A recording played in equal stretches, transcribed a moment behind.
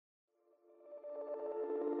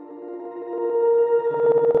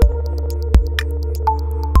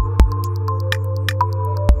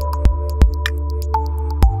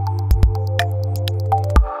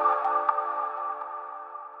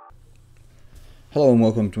Hello and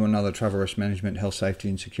welcome to another Travel Risk Management Health Safety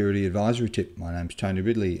and Security Advisory Tip. My name's Tony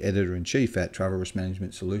Ridley, Editor-in-Chief at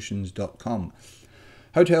TravelRiskManagementSolutions.com.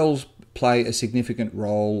 Hotels play a significant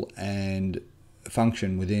role and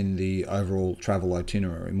function within the overall travel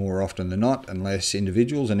itinerary more often than not, unless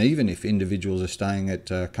individuals, and even if individuals are staying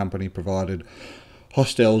at company-provided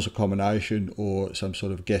hostels, accommodation, or some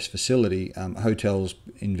sort of guest facility, hotels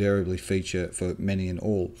invariably feature for many and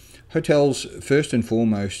all. Hotels, first and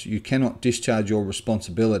foremost, you cannot discharge your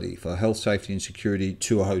responsibility for health, safety and security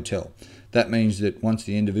to a hotel. That means that once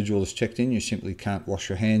the individual is checked in, you simply can't wash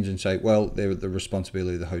your hands and say, well, they're the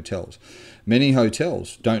responsibility of the hotels. Many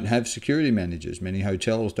hotels don't have security managers. Many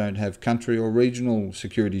hotels don't have country or regional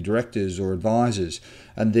security directors or advisors,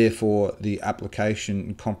 and therefore the application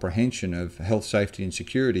and comprehension of health, safety and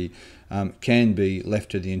security can be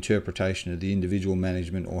left to the interpretation of the individual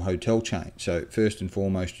management or hotel chain. So first and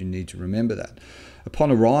foremost, you need to remember that.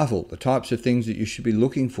 Upon arrival, the types of things that you should be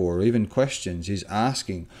looking for, or even questions, is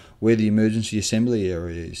asking where the emergency assembly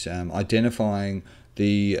area is, identifying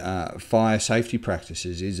the fire safety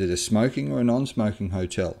practices. Is it a smoking or a non-smoking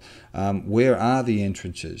hotel? Where are the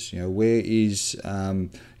entrances? Where is the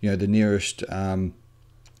nearest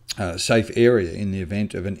safe area in the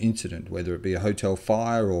event of an incident, whether it be a hotel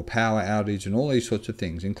fire or power outage, and all these sorts of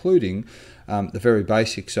things, including the very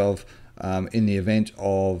basics of in the event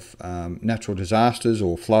of natural disasters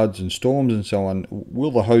or floods and storms and so on,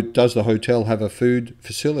 does the hotel have a food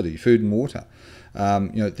facility, food and water?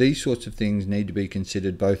 These sorts of things need to be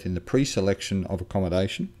considered both in the pre-selection of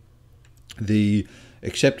accommodation, the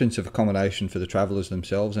acceptance of accommodation for the travellers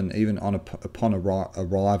themselves, and even upon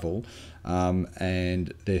arrival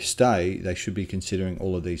and their stay, they should be considering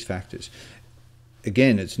all of these factors.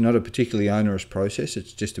 Again, it's not a particularly onerous process.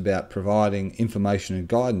 It's just about providing information and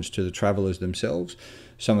guidance to the travellers themselves,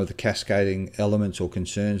 some of the cascading elements or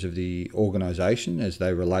concerns of the organisation as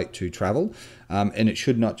they relate to travel, and it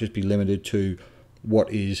should not just be limited to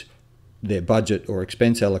what is their budget or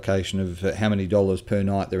expense allocation of how many dollars per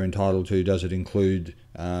night they're entitled to. Does it include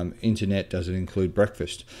internet? Does it include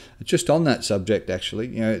breakfast? Just on that subject,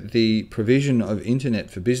 actually, the provision of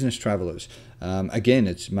internet for business travellers, again,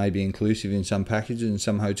 it's maybe inclusive in some packages. In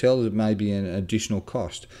some hotels, it may be an additional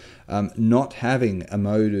cost. Not having a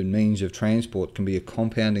mode and means of transport can be a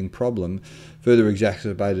compounding problem, further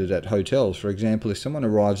exacerbated at hotels. For example, if someone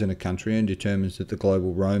arrives in a country and determines that the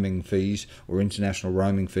global roaming fees or international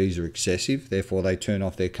roaming fees are excessive, therefore they turn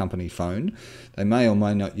off their company phone, they may or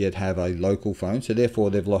may not yet have a local phone, so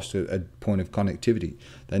therefore they've lost a point of connectivity.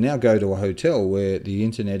 They now go to a hotel where the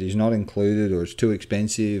internet is not included, or it's too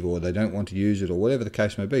expensive, or they don't want to use it, or whatever the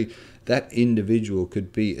case may be. That individual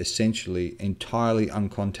could be essentially entirely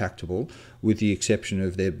uncontactable, with the exception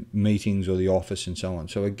of their meetings or the office and so on.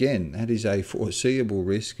 So again, that is a foreseeable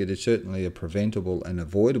risk. It is certainly a preventable and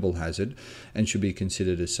avoidable hazard and should be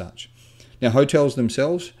considered as such. Now, hotels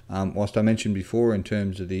themselves, whilst I mentioned before in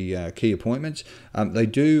terms of the key appointments, they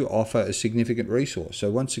do offer a significant resource. So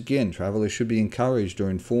once again, travellers should be encouraged or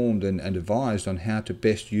informed and advised on how to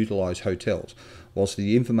best utilise hotels. Whilst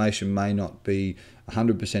the information may not be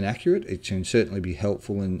 100% accurate, it can certainly be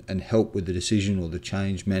helpful and help with the decision or the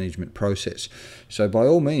change management process. So by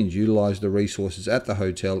all means, utilise the resources at the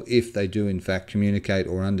hotel if they do in fact communicate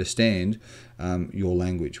or understand your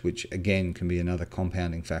language, which again can be another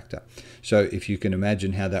compounding factor. So if you can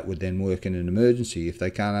imagine how that would then work in an emergency, if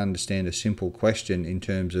they can't understand a simple question in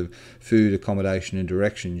terms of food, accommodation and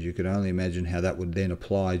directions, you could only imagine how that would then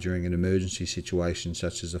apply during an emergency situation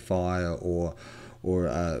such as a fire or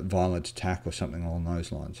a violent attack or something along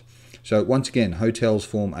those lines. So once again, hotels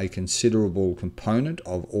form a considerable component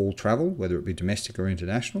of all travel, whether it be domestic or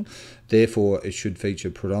international. Therefore, it should feature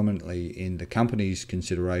predominantly in the company's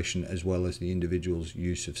consideration as well as the individual's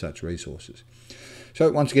use of such resources.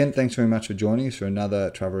 So once again, thanks very much for joining us for another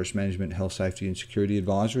Travel Risk Management Health, Safety and Security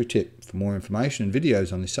Advisory Tip. For more information and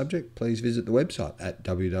videos on this subject, please visit the website at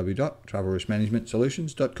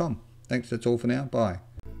www.travelriskmanagementsolutions.com. Thanks, that's all for now. Bye.